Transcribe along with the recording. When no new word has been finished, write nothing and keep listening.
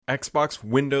Xbox,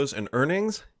 Windows, and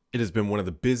earnings, it has been one of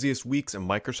the busiest weeks in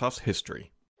Microsoft's history.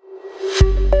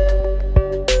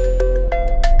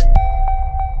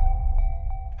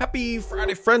 Happy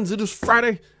Friday, friends. It is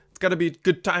Friday. It's got to be a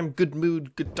good time, good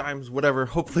mood, good times, whatever.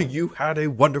 Hopefully you had a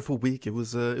wonderful week. It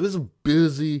was a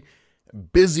busy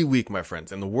week, my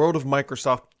friends. In the world of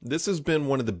Microsoft, this has been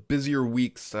one of the busier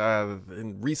weeks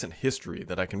in recent history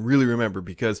that I can really remember,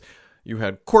 because you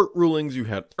had court rulings, you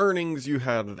had earnings, you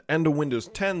had the end of Windows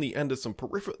 10, the end of some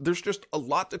peripheral. There's just a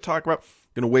lot to talk about.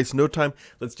 Going to waste no time.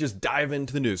 Let's just dive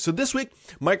into the news. So this week,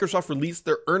 Microsoft released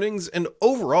their earnings, and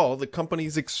overall, the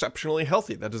company's exceptionally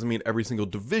healthy. That doesn't mean every single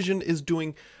division is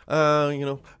doing,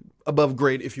 above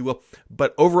grade, if you will.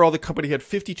 But overall, the company had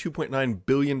 $52.9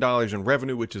 billion in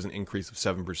revenue, which is an increase of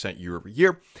 7% year over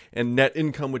year. And net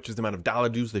income, which is the amount of dollar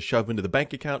dues they shove into the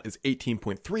bank account, is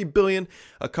 $18.3 billion.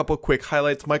 A couple quick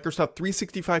highlights. Microsoft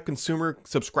 365 consumer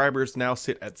subscribers now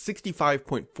sit at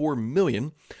 65.4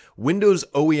 million. Windows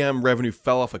OEM revenue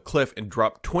fell off a cliff and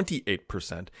dropped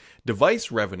 28%. Device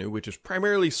revenue, which is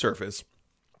primarily Surface,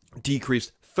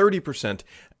 decreased 30%.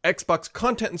 Xbox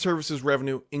content and services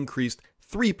revenue increased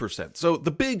 3%. So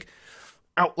the big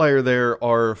outlier there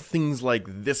are things like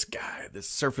this guy, this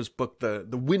Surface Book, the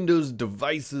Windows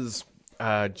devices.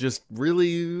 Just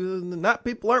really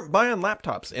people aren't buying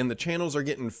laptops, and the channels are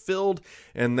getting filled,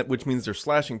 and which means they're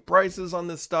slashing prices on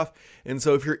this stuff. And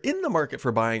so if you're in the market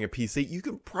for buying a PC, you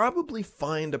can probably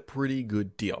find a pretty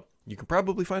good deal. You can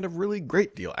probably find a really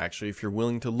great deal, actually, if you're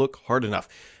willing to look hard enough.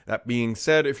 That being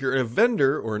said, if you're a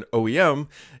vendor or an OEM,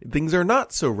 things are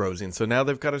not so rosy. And so now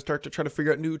they've got to start to try to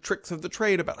figure out new tricks of the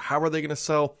trade about how are they going to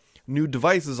sell new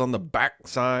devices on the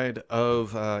backside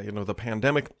of the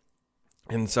pandemic.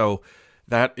 And so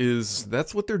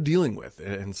that's what they're dealing with.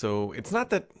 And so it's not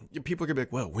that people are going to be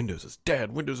like, well, Windows is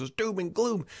dead. Windows is doom and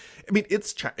gloom. I mean,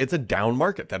 it's a down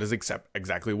market. That is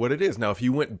exactly what it is. Now, if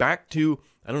you went back to,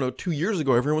 2 years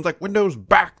ago, everyone's like, Windows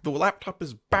back, the laptop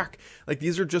is back. Like,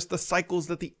 these are just the cycles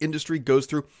that the industry goes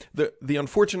through. The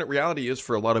unfortunate reality is,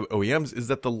 for a lot of OEMs, is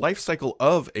that the life cycle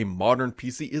of a modern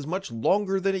PC is much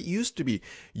longer than it used to be.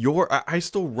 I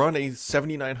still run a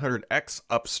 7900X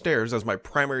upstairs as my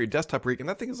primary desktop rig, and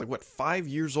that thing is like, 5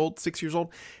 years old, 6 years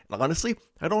old? And honestly,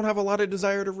 I don't have a lot of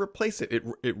desire to replace it.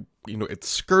 It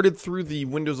skirted through the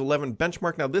Windows 11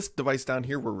 benchmark. Now, this device down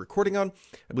here we're recording on,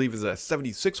 I believe, is a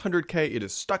 7600K. It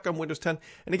is stuck on Windows 10.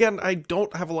 And again, I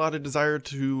don't have a lot of desire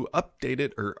to update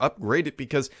it or upgrade it,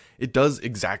 because it does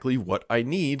exactly what I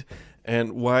need.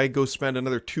 And why go spend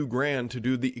another $2,000 to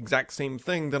do the exact same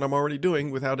thing that I'm already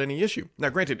doing without any issue? Now,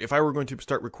 granted, if I were going to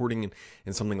start recording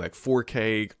in something like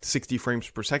 4K, 60 frames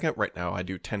per second, right now I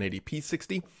do 1080p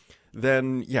 60,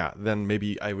 then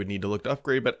maybe I would need to look to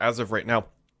upgrade. But as of right now,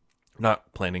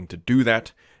 not planning to do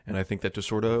that. And I think that just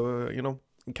sort of,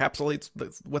 encapsulates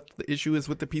what the issue is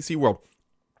with the PC world.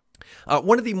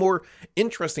 One of the more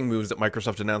interesting moves that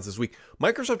Microsoft announced this week,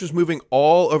 Microsoft is moving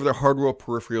all of their hardware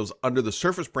peripherals under the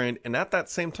Surface brand, and at that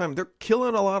same time, they're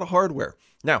killing a lot of hardware.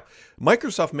 Now,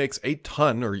 Microsoft makes a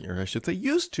ton, or I should say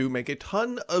used to make a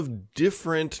ton of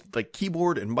different like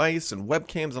keyboard and mice and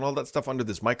webcams and all that stuff under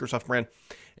this Microsoft brand,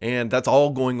 and that's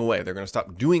all going away. They're going to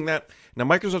stop doing that. Now,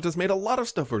 Microsoft has made a lot of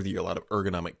stuff over the year, a lot of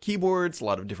ergonomic keyboards, a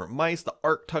lot of different mice. The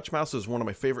Arc Touch mouse is one of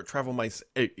my favorite travel mice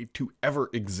to ever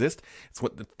exist.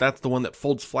 That's the one that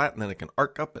folds flat and then it can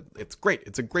arc up. It's great.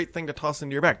 It's a great thing to toss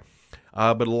into your bag.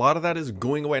 But a lot of that is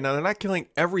going away. Now, they're not killing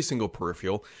every single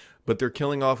peripheral, but they're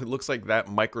killing off, it looks like, that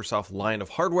Microsoft line of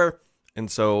hardware.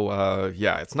 And so,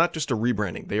 it's not just a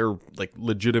rebranding. They are like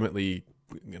legitimately,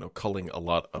 culling a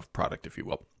lot of product, if you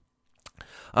will.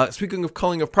 Speaking of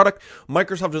culling of product,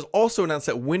 Microsoft has also announced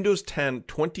that Windows 10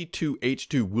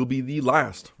 22H2 will be the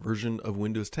last version of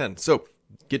Windows 10. So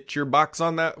get your box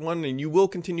on that one, and you will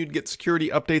continue to get security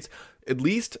updates at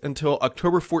least until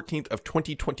October 14th of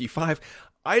 2025.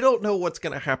 I don't know what's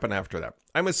going to happen after that.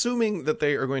 I'm assuming that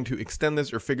they are going to extend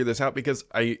this or figure this out, because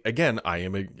I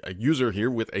am a user here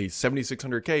with a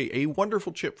 7600K, a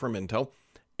wonderful chip from Intel,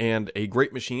 and a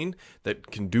great machine that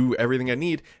can do everything I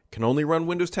need, can only run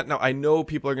Windows 10. Now, I know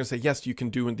people are going to say, yes, you can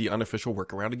do the unofficial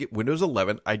workaround to get Windows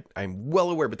 11. I'm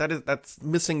well aware, but that's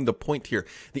missing the point here.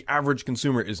 The average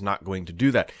consumer is not going to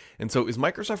do that. And so is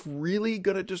Microsoft really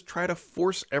going to just try to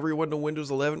force everyone to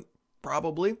Windows 11?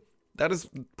 Probably. That is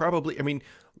probably,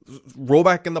 roll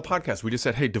back in the podcast. We just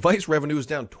said, hey, device revenue is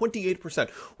down 28%.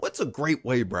 What's a great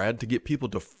way, Brad, to get people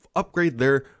to upgrade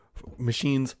their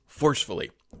machines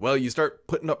forcefully? Well, you start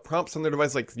putting up prompts on their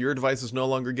device like your device is no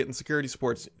longer getting security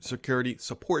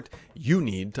support you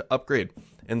need to upgrade.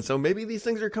 And so maybe these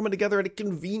things are coming together at a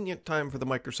convenient time for the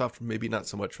Microsoft, maybe not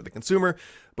so much for the consumer,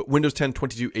 but Windows 10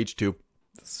 22H2,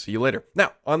 See you later.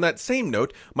 Now, on that same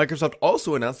note, Microsoft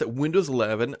also announced that Windows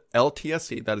 11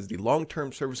 LTSC, that is the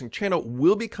long-term servicing channel,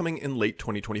 will be coming in late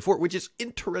 2024, which is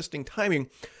interesting timing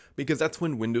because that's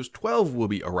when Windows 12 will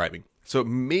be arriving. So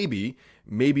maybe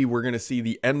we're going to see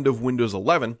the end of Windows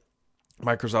 11.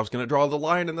 Microsoft's going to draw the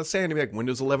line in the sand and be like,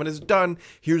 Windows 11 is done.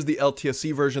 Here's the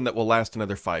LTSC version that will last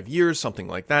another 5 years, something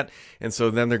like that. And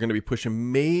so then they're going to be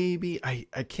pushing I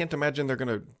can't imagine they're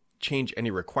going to change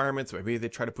any requirements. Maybe they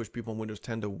try to push people in Windows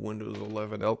 10 to Windows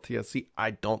 11 LTSC.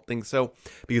 I don't think so,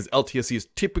 because LTSC is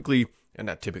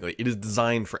it is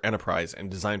designed for enterprise and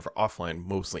designed for offline,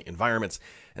 mostly environments.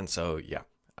 And so,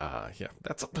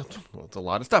 that's a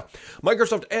lot of stuff.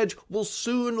 Microsoft Edge will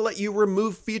soon let you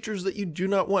remove features that you do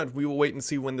not want. We will wait and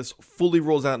see when this fully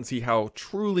rolls out and see how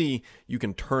truly you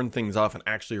can turn things off and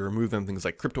actually remove them. Things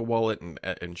like crypto wallet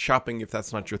and shopping, if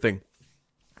that's not your thing.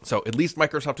 So at least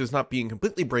Microsoft is not being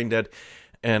completely brain dead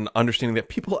and understanding that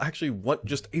people actually want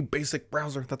just a basic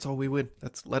browser. That's all we would.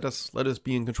 Let us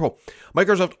be in control.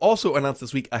 Microsoft also announced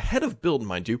this week, ahead of build,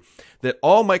 mind you, that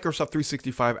all Microsoft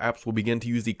 365 apps will begin to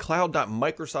use the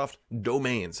cloud.microsoft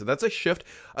domain. So that's a shift.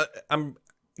 I'm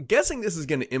guessing this is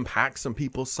going to impact some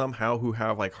people somehow who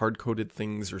have like hard-coded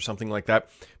things or something like that.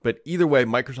 But either way,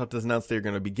 Microsoft has announced they're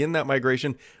going to begin that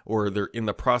migration, or they're in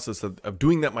the process of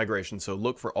doing that migration. So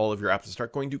look for all of your apps to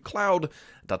start going to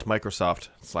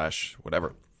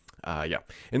cloud.microsoft/whatever.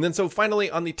 And then so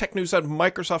finally on the tech news side,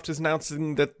 Microsoft is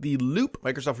announcing that the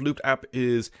Microsoft Loop app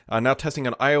is now testing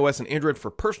on iOS and Android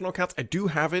for personal accounts. I do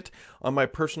have it on my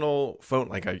personal phone.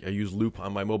 Like I use Loop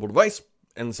on my mobile device.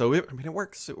 And so, it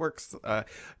works. It works.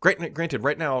 Granted,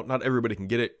 right now, not everybody can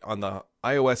get it. On the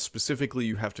iOS specifically,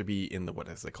 you have to be in the, what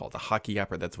is it called? The hockey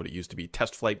app, or that's what it used to be,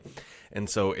 Test Flight. And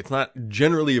so it's not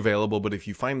generally available, but if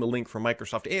you find the link from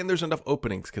Microsoft and there's enough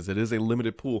openings, because it is a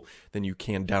limited pool, then you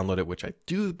can download it, which I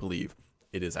do believe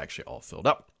it is actually all filled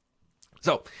up.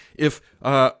 So if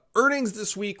earnings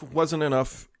this week wasn't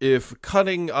enough, if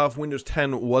cutting off Windows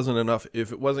 10 wasn't enough,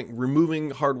 if it wasn't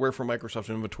removing hardware from Microsoft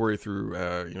inventory through,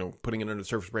 putting it under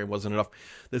Surface Brain wasn't enough,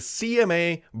 the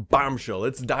CMA bombshell.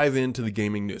 Let's dive into the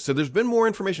gaming news. So there's been more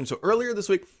information. So earlier this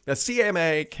week, the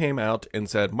CMA came out and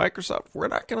said, Microsoft, we're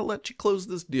not going to let you close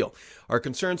this deal. Our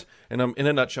concerns, and I'm in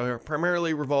a nutshell here,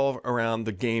 primarily revolve around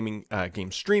the game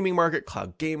streaming market,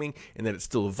 cloud gaming, and that it's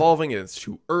still evolving and it's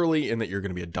too early and that you're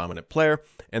going to be a dominant player.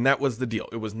 And that was the deal.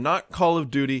 It was not Call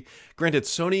of Duty. Granted,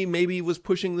 Sony maybe was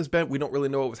pushing this bet. We don't really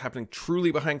know what was happening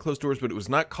truly behind closed doors, but it was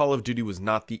not Call of Duty was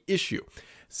not the issue.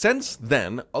 Since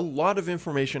then, a lot of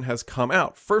information has come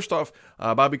out. First off,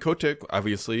 Bobby Kotick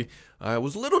obviously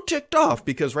was a little ticked off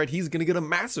because, he's going to get a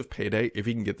massive payday if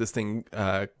he can get this thing,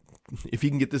 if he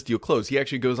can get this deal closed. He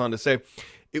actually goes on to say,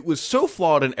 it was so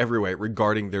flawed in every way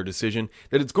regarding their decision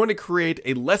that it's going to create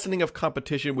a lessening of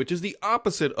competition, which is the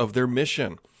opposite of their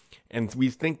mission. And we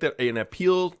think that an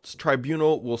appeals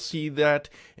tribunal will see that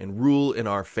and rule in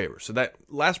our favor. So that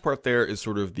last part there is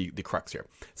sort of the crux here.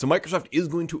 So Microsoft is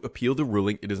going to appeal the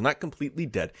ruling. It is not completely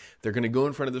dead. They're going to go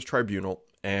in front of this tribunal.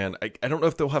 And I don't know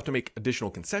if they'll have to make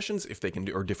additional concessions, if they can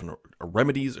do, or different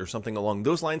remedies or something along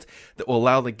those lines that will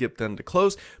allow them to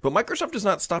close. But Microsoft is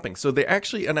not stopping. So they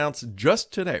actually announced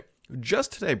just today,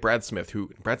 Brad Smith,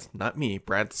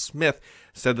 Brad Smith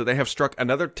said that they have struck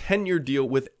another 10-year deal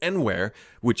with Enware,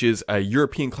 which is a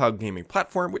European cloud gaming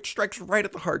platform, which strikes right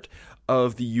at the heart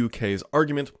of the UK's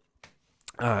argument.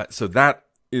 So that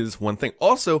is one thing.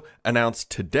 Also announced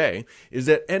today is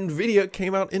that NVIDIA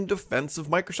came out in defense of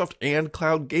Microsoft and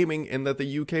cloud gaming, and that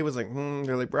the UK was like,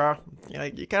 they're like,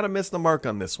 you kind of missed the mark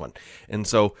on this one. And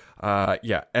so,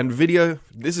 NVIDIA,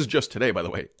 this is just today, by the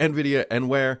way, NVIDIA,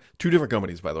 Enware, two different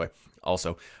companies, by the way,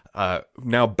 also,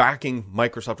 now backing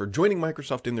Microsoft or joining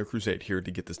Microsoft in their crusade here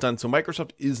to get this done. So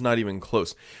Microsoft is not even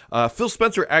close. Phil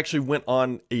Spencer actually went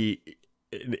on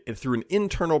through an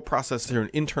internal process, through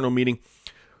an internal meeting,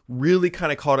 really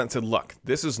kind of called it and said, look,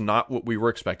 this is not what we were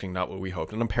expecting, not what we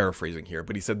hoped. And I'm paraphrasing here,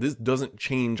 but he said, this doesn't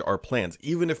change our plans.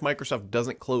 Even if Microsoft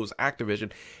doesn't close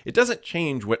Activision, it doesn't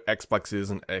change what Xbox is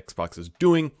and Xbox is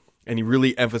doing. And he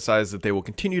really emphasized that they will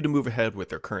continue to move ahead with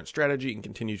their current strategy and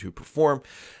continue to perform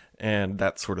and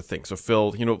that sort of thing. So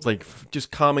Phil,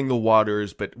 just calming the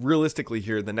waters. But realistically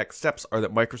here, the next steps are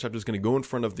that Microsoft is going to go in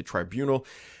front of the tribunal.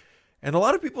 And a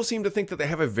lot of people seem to think that they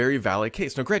have a very valid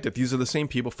case. Now, granted, these are the same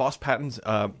people. Foss Patents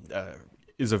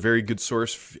is a very good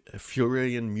source.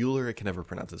 Florian Mueller, I can never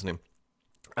pronounce his name.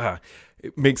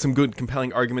 It makes some good,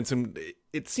 compelling arguments. And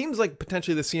it seems like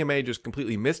potentially the CMA just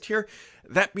completely missed here.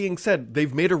 That being said,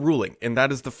 they've made a ruling, and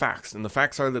that is the facts. And the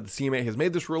facts are that the CMA has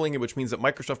made this ruling, which means that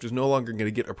Microsoft is no longer going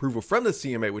to get approval from the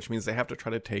CMA, which means they have to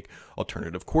try to take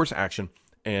alternative course action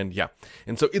And yeah,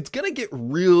 and so it's going to get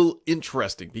real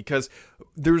interesting because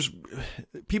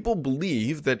people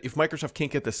believe that if Microsoft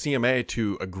can't get the CMA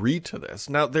to agree to this,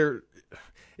 now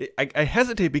I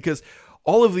hesitate because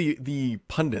all of the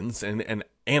pundits and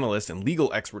analysts and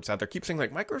legal experts out there keep saying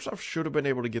like Microsoft should have been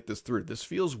able to get this through. This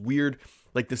feels weird.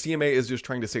 Like the CMA is just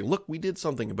trying to say, look, we did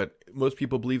something, but most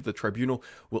people believe the tribunal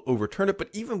will overturn it. But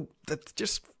even that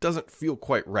just doesn't feel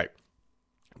quite right.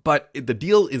 But the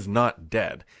deal is not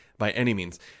dead by any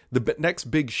means. The next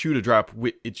big shoe to drop,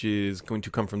 which is going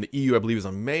to come from the EU, I believe is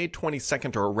on May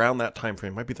 22nd or around that time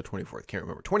frame. Might be the 24th, can't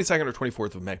remember. 22nd or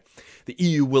 24th of May. The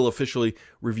EU will officially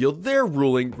reveal their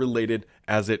ruling related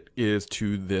as it is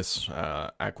to this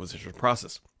acquisition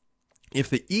process. If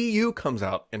the EU comes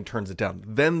out and turns it down,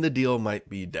 then the deal might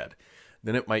be dead.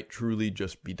 Then it might truly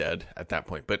just be dead at that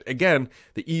point. But again,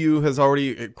 the EU has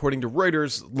already, according to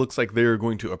Reuters, looks like they're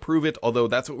going to approve it, although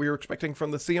that's what we were expecting from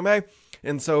the CMA.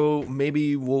 And so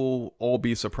maybe we'll all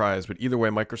be surprised. But either way,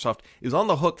 Microsoft is on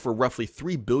the hook for roughly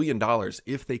 $3 billion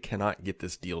if they cannot get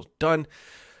this deal done.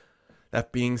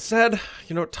 That being said,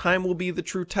 time will be the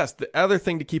true test. The other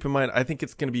thing to keep in mind, I think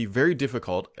it's going to be very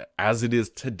difficult, as it is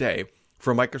today,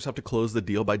 for Microsoft to close the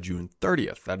deal by June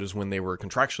 30th. That is when they were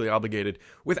contractually obligated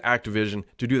with Activision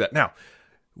to do that. Now,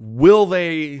 will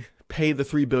they pay the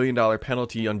 $3 billion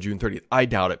penalty on June 30th? I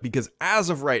doubt it, because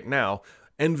as of right now,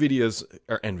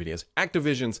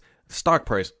 Activision's stock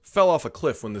price fell off a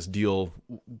cliff when this deal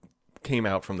came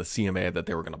out from the CMA that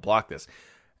they were going to block this.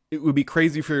 It would be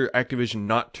crazy for Activision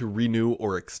not to renew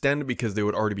or extend because they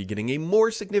would already be getting a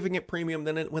more significant premium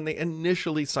than when they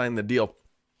initially signed the deal.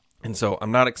 And so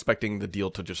I'm not expecting the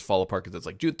deal to just fall apart because it's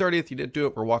like June 30th, you didn't do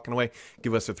it, we're walking away,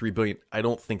 give us the $3 billion. I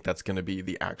don't think that's going to be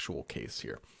the actual case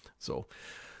here. So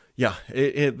yeah,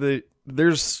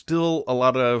 there's still a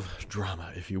lot of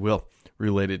drama, if you will,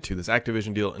 related to this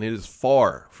Activision deal, and it is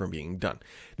far from being done.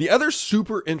 The other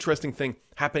super interesting thing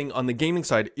happening on the gaming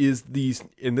side is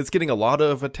and it's getting a lot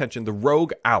of attention, the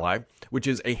Rogue Ally, which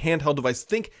is a handheld device,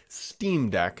 think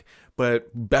Steam Deck, but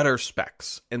better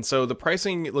specs. And so the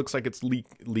pricing, it looks like it's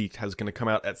leaked, has going to come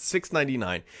out at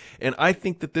 $699. And I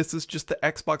think that this is just the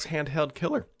Xbox handheld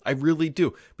killer. I really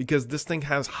do, because this thing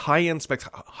has high-end specs,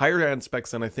 higher-end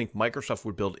specs than I think Microsoft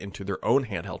would build into their own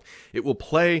handheld. It will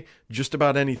play just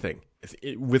about anything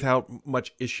without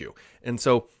much issue. And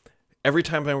so every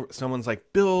time someone's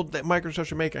like, build that Microsoft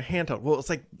should make a handheld. Well, it's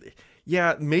like,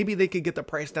 yeah, maybe they could get the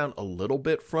price down a little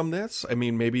bit from this. I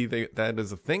mean, maybe that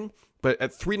is a thing. But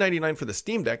at $399 for the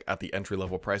Steam Deck at the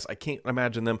entry-level price, I can't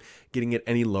imagine them getting it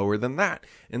any lower than that.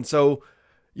 And so,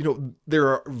 there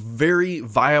are very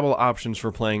viable options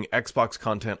for playing Xbox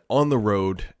content on the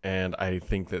road. And I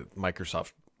think that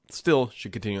Microsoft still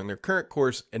should continue on their current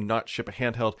course and not ship a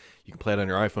handheld. You can play it on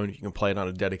your iPhone. You can play it on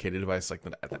a dedicated device like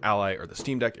the Ally or the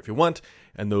Steam Deck if you want.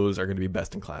 And those are going to be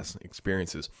best-in-class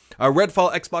experiences.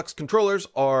 Redfall Xbox controllers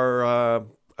are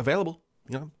available,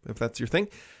 if that's your thing.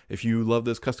 If you love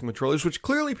those custom controllers, which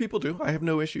clearly people do, I have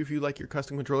no issue if you like your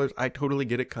custom controllers. I totally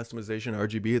get it. Customization,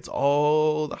 RGB, it's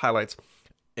all the highlights.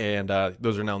 And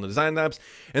those are now in the design labs.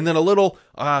 And then a little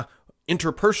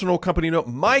interpersonal company note.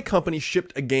 My company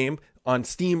shipped a game on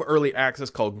Steam Early Access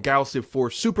called Galciv 4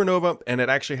 Supernova, and it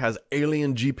actually has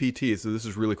Alien GPT, so this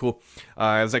is really cool.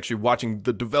 I was actually watching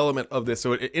the development of this,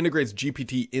 so it integrates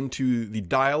GPT into the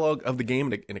dialogue of the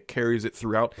game, and it carries it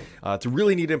throughout. It's a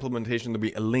really neat implementation. There'll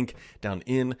be a link down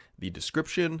in the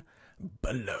description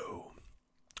below.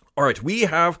 All right, we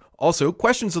have also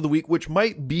questions of the week, which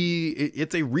might be,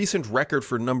 it's a recent record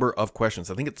for number of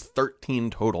questions. I think it's 13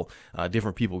 total.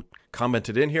 Different people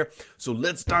commented in here. So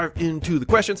let's dive into the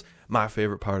questions. My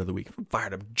favorite part of the week.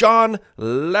 Fired up. John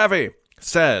Levy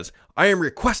says, I am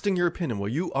requesting your opinion. Well,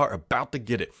 you are about to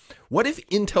get it. What if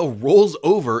Intel rolls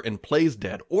over and plays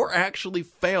dead or actually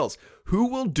fails? Who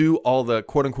will do all the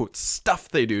quote unquote stuff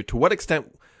they do? To what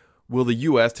extent will the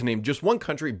US, to name just one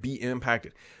country, be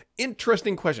impacted?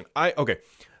 Interesting question.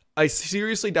 I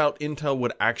seriously doubt Intel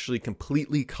would actually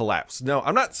completely collapse. Now,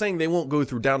 I'm not saying they won't go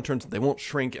through downturns, they won't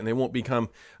shrink, and they won't become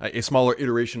a smaller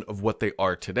iteration of what they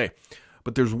are today.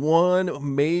 But there's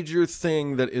one major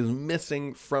thing that is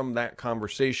missing from that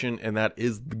conversation, and that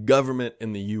is the government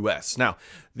in the US. Now,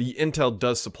 the Intel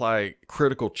does supply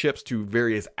critical chips to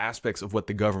various aspects of what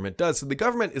the government does, so the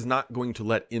government is not going to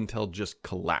let Intel just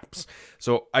collapse.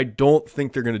 So I don't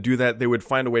think they're going to do that. They would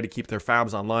find a way to keep their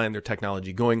fabs online, their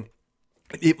technology going.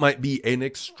 It might be an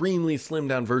extremely slimmed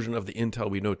down version of the Intel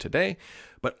we know today,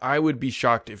 but I would be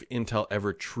shocked if Intel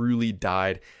ever truly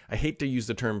died. I hate to use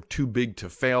the term too big to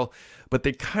fail, but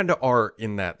they kind of are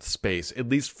in that space, at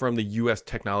least from the US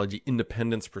technology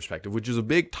independence perspective, which is a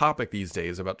big topic these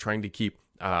days about trying to keep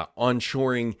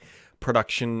onshoring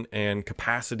production and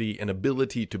capacity and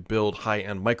ability to build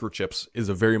high-end microchips is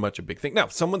very much a big thing. Now,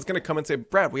 someone's going to come and say,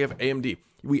 Brad, we have AMD.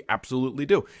 We absolutely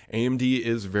do. AMD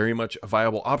is very much a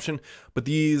viable option, but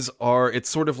it's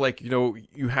sort of like,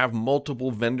 you have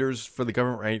multiple vendors for the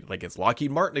government, right? Like it's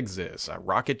Lockheed Martin exists,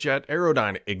 Rocketjet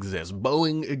Aerodyne exists,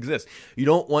 Boeing exists. You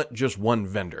don't want just one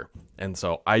vendor. And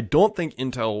so I don't think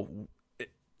Intel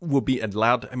will be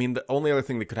allowed. I mean, the only other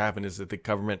thing that could happen is that the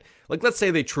government, like let's say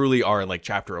they truly are in like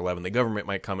Chapter 11, the government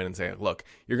might come in and say, look,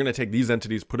 you're going to take these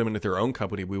entities, put them into their own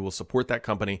company. We will support that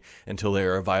company until they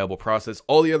are a viable process.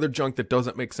 All the other junk that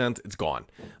doesn't make sense, it's gone,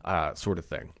 sort of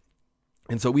thing.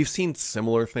 And so we've seen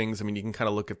similar things. I mean, you can kind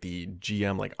of look at the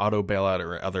GM like auto bailout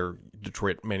or other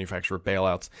Detroit manufacturer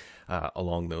bailouts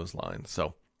along those lines.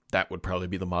 So that would probably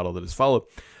be the model that is followed.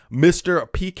 Mr.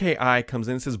 PKI comes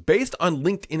in and says, based on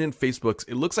LinkedIn and Facebook's,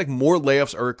 it looks like more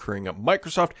layoffs are occurring at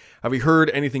Microsoft. Have you heard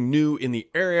anything new in the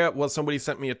area? Well, somebody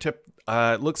sent me a tip.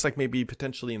 It looks like maybe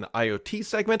potentially in the IoT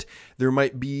segment, there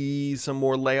might be some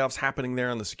more layoffs happening there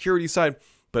on the security side.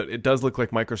 But it does look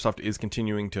like Microsoft is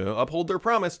continuing to uphold their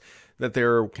promise that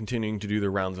they're continuing to do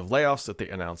their rounds of layoffs that they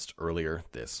announced earlier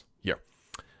this year.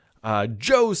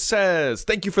 Joe says,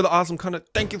 thank you for the awesome comment.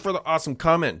 Thank you for the awesome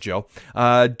comment, Joe.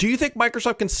 Do you think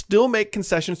Microsoft can still make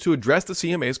concessions to address the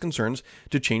CMA's concerns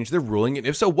to change their ruling? And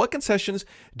if so, what concessions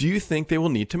do you think they will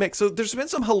need to make? So there's been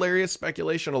some hilarious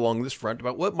speculation along this front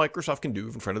about what Microsoft can do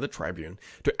in front of the tribune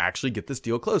to actually get this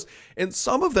deal closed. And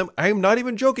some of them, I'm not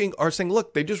even joking, are saying,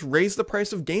 look, they just raised the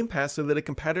price of Game Pass so that a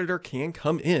competitor can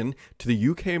come in to the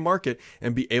UK market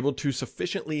and be able to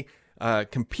sufficiently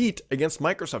compete against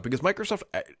Microsoft, because Microsoft,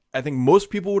 I think most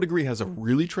people would agree, has a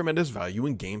really tremendous value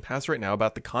in Game Pass right now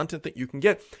about the content that you can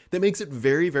get that makes it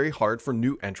very, very hard for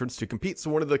new entrants to compete.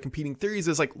 So one of the competing theories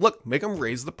is like, look, make them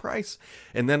raise the price,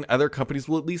 and then other companies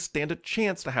will at least stand a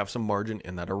chance to have some margin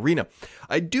in that arena.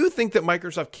 I do think that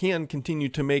Microsoft can continue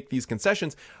to make these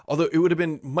concessions, although it would have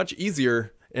been much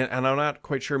easier. And I'm not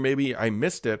quite sure, maybe I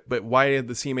missed it, but why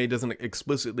the CMA doesn't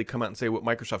explicitly come out and say what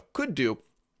Microsoft could do.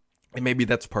 And maybe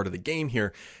that's part of the game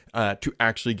here, to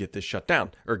actually get this shut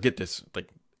down, or get this,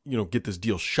 get this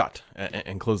deal shut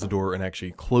and close the door and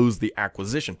actually close the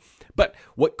acquisition. But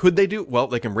what could they do? Well,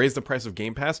 they can raise the price of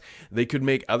Game Pass. They could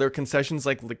make other concessions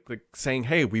like saying,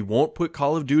 hey, we won't put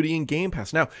Call of Duty in Game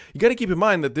Pass. Now, you got to keep in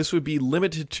mind that this would be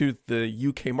limited to the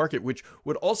UK market, which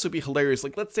would also be hilarious.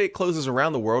 Like, let's say it closes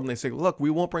around the world and they say, look, we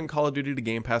won't bring Call of Duty to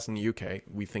Game Pass in the UK.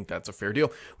 We think that's a fair deal.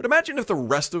 But imagine if the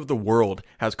rest of the world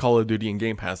has Call of Duty in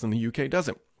Game Pass and the UK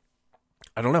doesn't.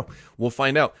 I don't know. We'll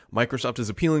find out. Microsoft is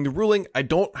appealing the ruling. I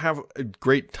don't have a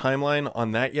great timeline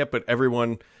on that yet, but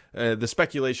everyone, the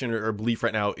speculation or belief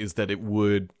right now is that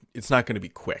it's not going to be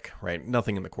quick, right?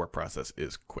 Nothing in the court process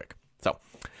is quick. So,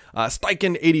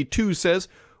 Steichen82 says,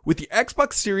 with the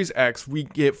Xbox Series X, we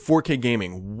get 4K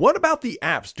gaming. What about the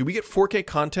apps? Do we get 4K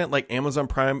content like Amazon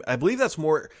Prime? I believe that's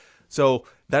more... So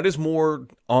that is more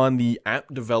on the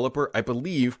app developer, I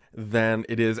believe, than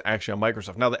it is actually on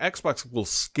Microsoft. Now, the Xbox will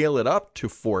scale it up to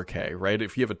 4K, right?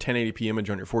 If you have a 1080p image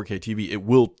on your 4K TV, it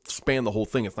will span the whole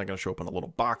thing. It's not going to show up in a little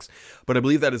box. But I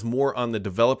believe that is more on the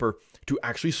developer to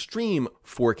actually stream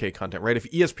 4K content, right? If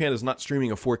ESPN is not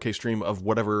streaming a 4K stream of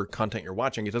whatever content you're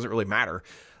watching, it doesn't really matter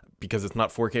because it's not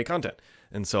 4K content.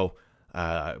 And so,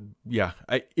 I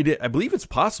believe it's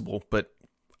possible, but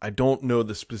I don't know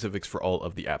the specifics for all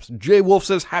of the apps. Jay Wolf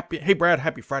says, hey Brad,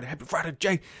 happy Friday,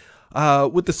 Jay.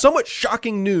 With the somewhat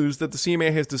shocking news that the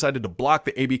CMA has decided to block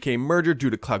the ABK merger due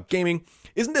to cloud gaming,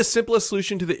 isn't the simplest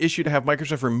solution to the issue to have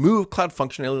Microsoft remove cloud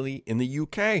functionality in the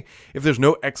UK? If there's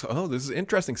no this is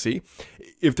interesting, see?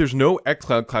 If there's no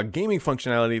xCloud cloud gaming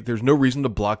functionality, there's no reason to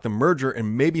block the merger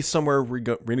and maybe somewhere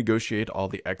renegotiate all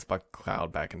the Xbox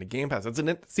cloud back into Game Pass.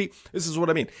 See, this is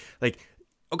what I mean.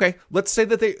 Okay, let's say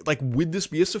that would this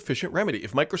be a sufficient remedy?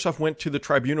 If Microsoft went to the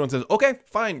tribunal and says, okay,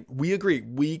 fine, we agree,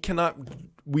 we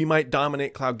might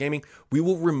dominate cloud gaming, we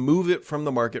will remove it from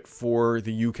the market for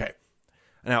the UK.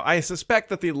 Now, I suspect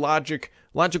that the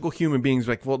logical human beings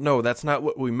are like, well, no, that's not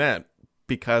what we meant,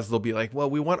 because they'll be like, well,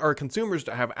 we want our consumers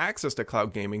to have access to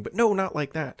cloud gaming, but no, not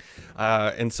like that.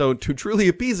 And so to truly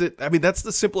appease it, I mean, that's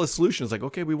the simplest solution. It's like,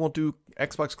 okay, we won't do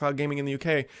Xbox cloud gaming in the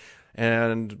UK,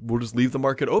 and we'll just leave the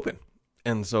market open.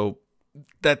 And so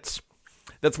that's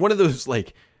one of those,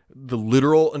 the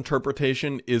literal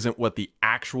interpretation isn't what the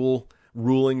actual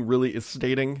ruling really is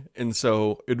stating. And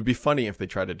so it would be funny if they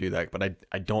tried to do that, but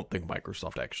I don't think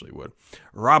Microsoft actually would.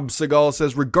 Rob Segal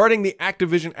says, regarding the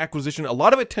Activision acquisition, a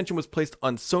lot of attention was placed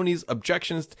on Sony's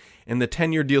objections and the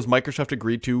 10-year deals Microsoft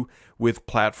agreed to with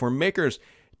platform makers.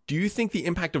 do you think the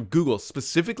impact of Google,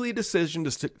 specifically a decision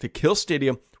to kill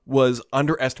Stadia, was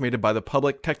underestimated by the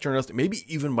public, tech journalists, maybe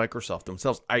even Microsoft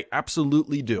themselves? I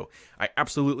absolutely do.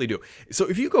 So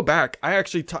if you go back, I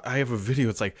have a video.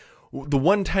 It's like the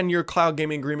 10-year cloud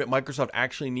gaming agreement Microsoft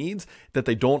actually needs that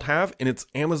they don't have, and it's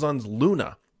Amazon's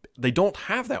Luna. They don't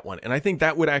have that one. And I think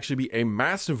that would actually be a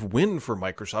massive win for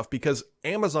Microsoft, because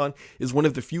Amazon is one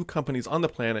of the few companies on the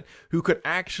planet who could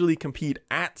actually compete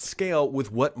at scale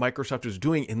with what Microsoft is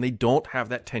doing, and they don't have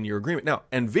that 10-year agreement. Now,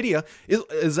 Nvidia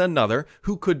is another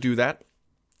who could do that.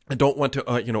 I don't want to,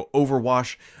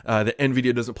 overwash that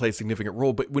NVIDIA doesn't play a significant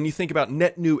role. But when you think about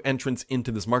net new entrants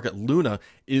into this market, Luna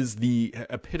is the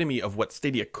epitome of what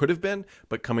Stadia could have been,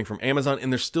 but coming from Amazon, and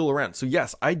they're still around. So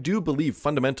yes, I do believe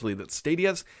fundamentally that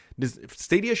Stadia's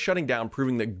shutting down,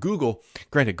 proving that Google,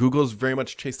 granted, Google has very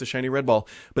much chased the shiny red ball,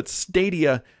 but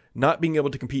Stadia not being able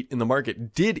to compete in the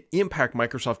market did impact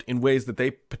Microsoft in ways that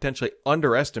they potentially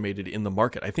underestimated in the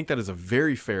market. I think that is a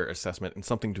very fair assessment and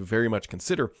something to very much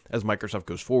consider as Microsoft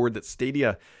goes forward, that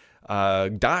Stadia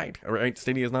died, right?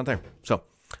 Stadia is not there. So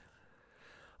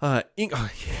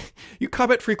you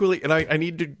comment frequently, and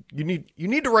you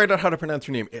need to write out how to pronounce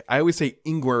your name. I always say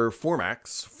Ingwer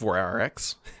Formax,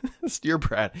 4RX. Dear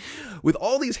Brad, with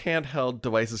all these handheld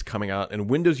devices coming out and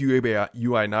Windows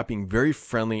UI not being very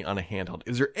friendly on a handheld,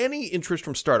 is there any interest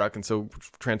from Stardock? And so,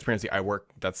 transparency,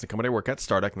 that's the company I work at,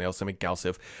 Stardock, and they also make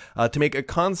Galciv, to make a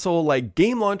console-like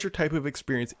game launcher type of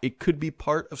experience. It could be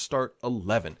part of Start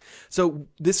 11. So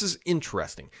this is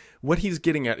interesting. What he's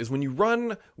getting at is when you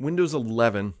run Windows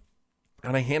 11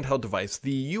 on a handheld device,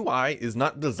 the UI is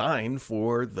not designed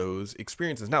for those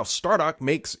experiences. Now, Stardock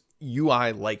makes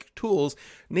UI-like tools,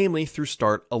 namely through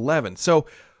Start 11. So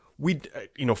we,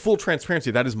 full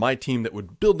transparency, that is my team that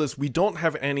would build this. We don't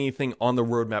have anything on the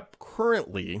roadmap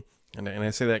currently, and I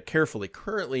say that carefully,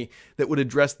 that would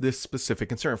address this specific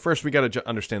concern. First, we got to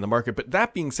understand the market. But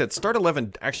that being said, Start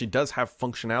 11 actually does have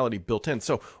functionality built in.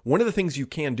 So one of the things you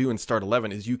can do in Start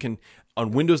 11 is you can,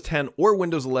 on Windows 10 or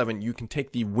Windows 11, you can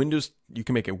take you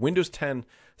can make a Windows 10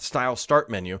 style start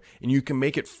menu, and you can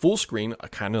make it full screen,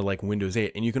 kind of like Windows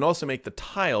 8. And you can also make the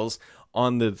tiles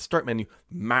on the start menu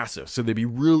massive, so they'd be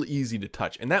real easy to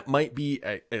touch. And that might be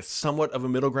a somewhat of a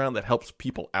middle ground that helps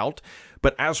people out.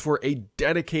 But as for a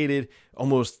dedicated,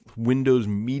 almost Windows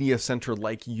Media Center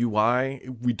like UI,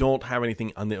 we don't have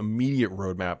anything on the immediate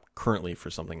roadmap currently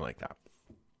for something like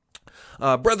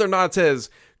that. Brother Nod says,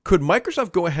 could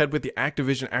Microsoft go ahead with the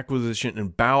Activision acquisition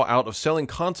and bow out of selling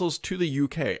consoles to the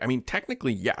UK? I mean,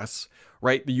 technically, yes,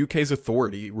 right? The UK's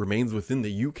authority remains within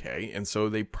the UK, and so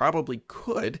they probably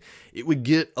could. It would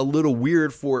get a little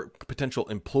weird for potential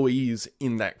employees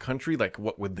in that country. Like,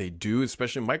 what would they do?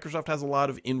 Especially Microsoft has a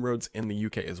lot of inroads in the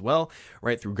UK as well,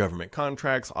 right? Through government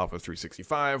contracts, Office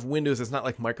 365, Windows. It's not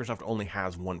like Microsoft only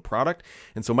has one product.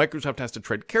 And so Microsoft has to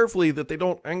tread carefully that they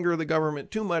don't anger the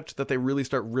government too much, that they really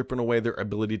start ripping away their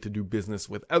ability to do business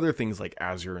with other things like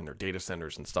Azure and their data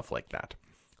centers and stuff like that.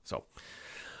 So,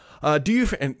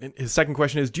 and his second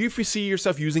question is, do you foresee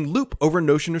yourself using Loop over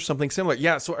Notion or something similar?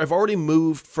 Yeah, so I've already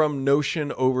moved from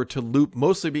Notion over to Loop,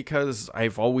 mostly because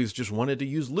I've always just wanted to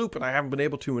use Loop, and I haven't been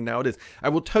able to, and now it is. I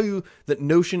will tell you that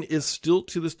Notion is still,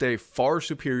 to this day, far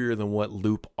superior than what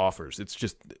Loop offers. It's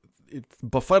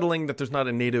befuddling that there's not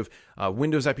a native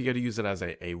Windows app. You got to use it as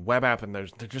a web app, and they're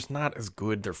just not as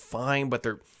good. They're fine, but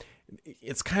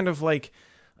it's kind of like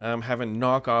having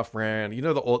knockoff brand. You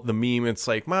know the meme, it's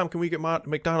like, Mom, can we get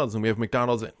McDonald's? And we have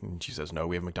McDonald's, and she says, no,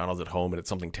 we have McDonald's at home, and it's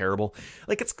something terrible.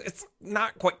 Like, it's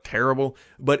not quite terrible,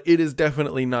 but it is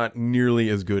definitely not nearly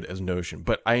as good as Notion.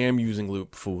 But I am using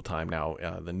Loop full time now.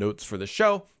 The notes for the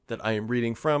show that I am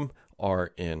reading from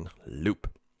are in Loop.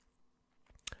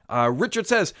 Richard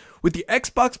says, with the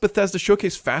Xbox Bethesda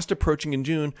Showcase fast approaching in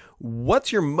June,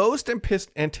 what's your most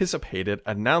anticipated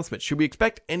announcement? Should we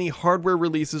expect any hardware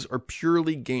releases or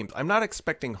purely games? I'm not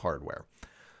expecting hardware.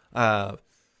 That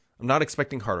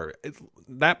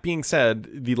being said,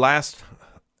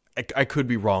 I could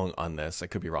be wrong on this. I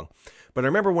could be wrong. But I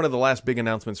remember one of the last big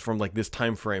announcements from like this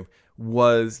time frame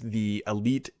was the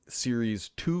Elite Series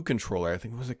 2 controller. I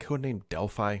think it was a codename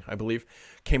Delphi, I believe,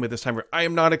 came at this time. I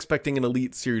am not expecting an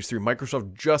Elite Series 3.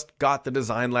 Microsoft just got the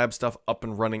Design Lab stuff up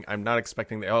and running. I'm not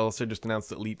expecting, they also just announced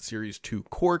the Elite Series 2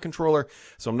 core controller.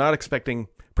 So I'm not expecting,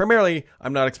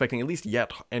 at least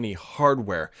yet, any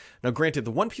hardware. Now, granted,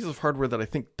 the one piece of hardware that I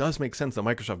think does make sense that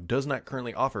Microsoft does not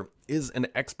currently offer is an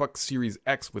Xbox Series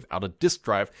X without a disk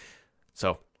drive.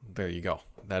 So there you go.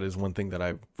 That is one thing that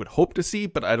I would hope to see,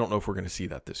 but I don't know if we're going to see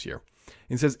that this year.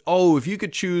 It says, if you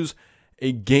could choose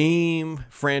a game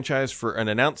franchise for an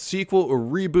announced sequel or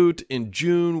reboot in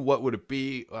June, what would it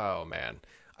be? Oh, man.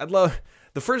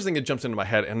 the first thing that jumps into my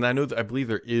head, and I believe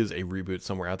there is a reboot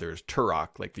somewhere out there, is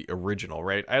Turok, like the original,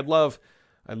 right? I loved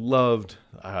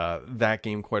that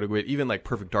game quite a bit, even like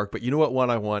Perfect Dark. But you know what one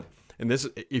I want? And this,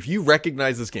 if you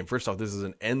recognize this game, first off, this is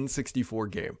an N64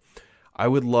 game. I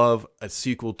would love a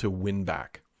sequel to Win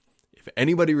Back. If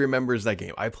anybody remembers that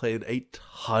game, I played a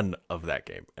ton of that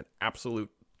game, an absolute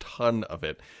ton of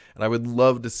it, and I would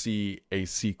love to see a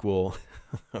sequel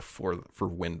for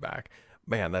Win Back.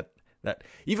 Man, that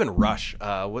even Rush.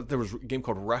 There was a game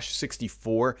called Rush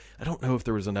 64. I don't know if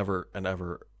there was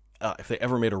if they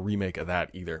ever made a remake of that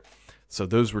either. So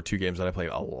those were two games that I played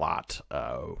a lot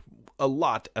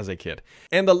as a kid.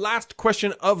 And the last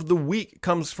question of the week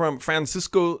comes from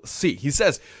Francisco C. He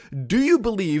says, do you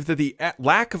believe that the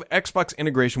lack of Xbox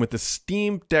integration with the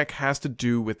Steam Deck has to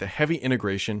do with the heavy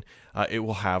integration it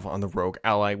will have on the Rogue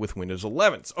Ally with Windows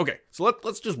 11? Okay, so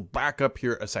let's just back up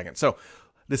here a second. So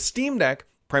the Steam Deck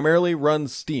primarily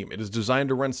runs Steam. It is designed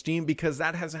to run Steam because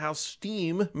that has how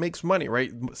Steam makes money,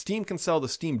 right? Steam can sell the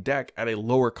Steam Deck at a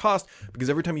lower cost because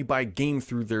every time you buy a game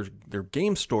through their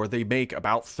game store, they make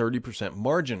about 30%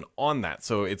 margin on that.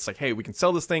 So it's like, hey, we can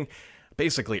sell this thing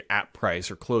basically at price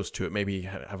or close to it, maybe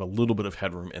have a little bit of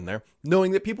headroom in there,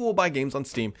 knowing that people will buy games on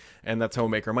Steam, and that's how we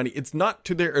make our money. It's not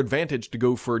to their advantage to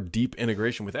go for deep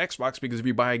integration with Xbox, because if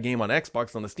you buy a game on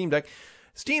Xbox on the Steam Deck,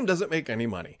 Steam doesn't make any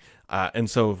money. And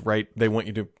so, right, they want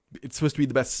you to, it's supposed to be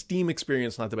the best Steam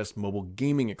experience, not the best mobile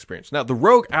gaming experience. Now, the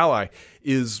Rogue Ally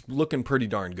is looking pretty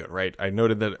darn good, right? I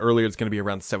noted that earlier it's going to be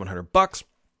around $700.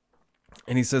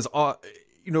 And he says,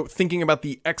 thinking about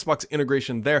the Xbox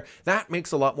integration there, that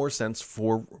makes a lot more sense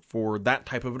for that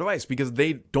type of a device, because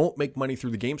they don't make money through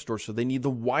the game store, so they need the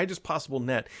widest possible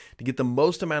net to get the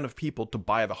most amount of people to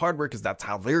buy the hardware, because that's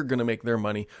how they're going to make their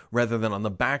money rather than on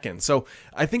the back end. So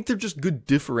I think they're just good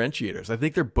differentiators. I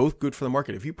think they're both good for the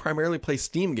market. If you primarily play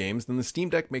Steam games, then the Steam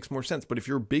Deck makes more sense. But if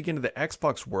you're big into the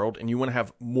Xbox world and you want to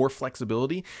have more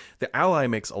flexibility, the Ally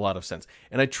makes a lot of sense.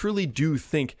 And I truly do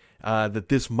think that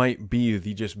this might be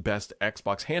the just best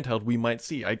Xbox handheld we might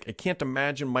see. I can't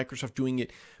imagine Microsoft doing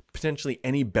it potentially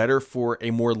any better for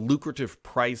a more lucrative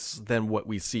price than what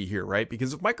we see here, right?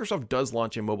 Because if Microsoft does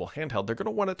launch a mobile handheld, they're going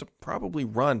to want it to probably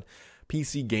run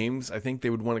PC games. I think they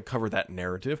would want to cover that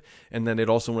narrative, and then they'd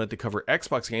also want it to cover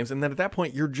Xbox games. And then at that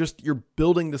point, you're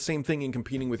building the same thing and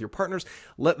competing with your partners.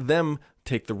 Let them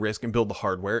take the risk and build the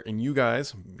hardware, and you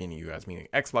guys, meaning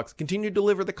Xbox, continue to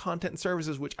deliver the content and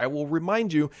services, which I will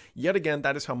remind you, yet again,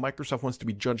 that is how Microsoft wants to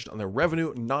be judged on their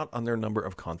revenue, not on their number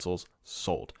of consoles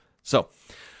sold. So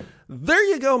there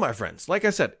you go, my friends. Like I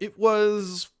said, there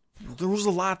was a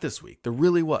lot this week. There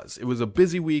really was. It was a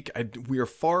busy week. We are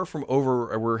far from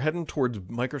over. We're heading towards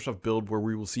Microsoft Build, where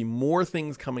we will see more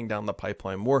things coming down the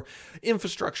pipeline, more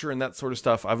infrastructure and that sort of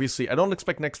stuff. Obviously, I don't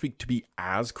expect next week to be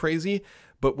as crazy,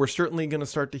 but we're certainly going to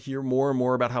start to hear more and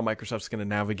more about how Microsoft's going to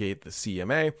navigate the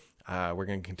CMA. We're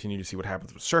going to continue to see what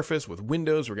happens with Surface, with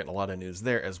Windows. We're getting a lot of news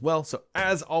there as well. So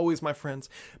as always, my friends,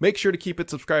 make sure to keep it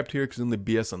subscribed here, because the only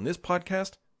BS on this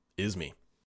podcast is me.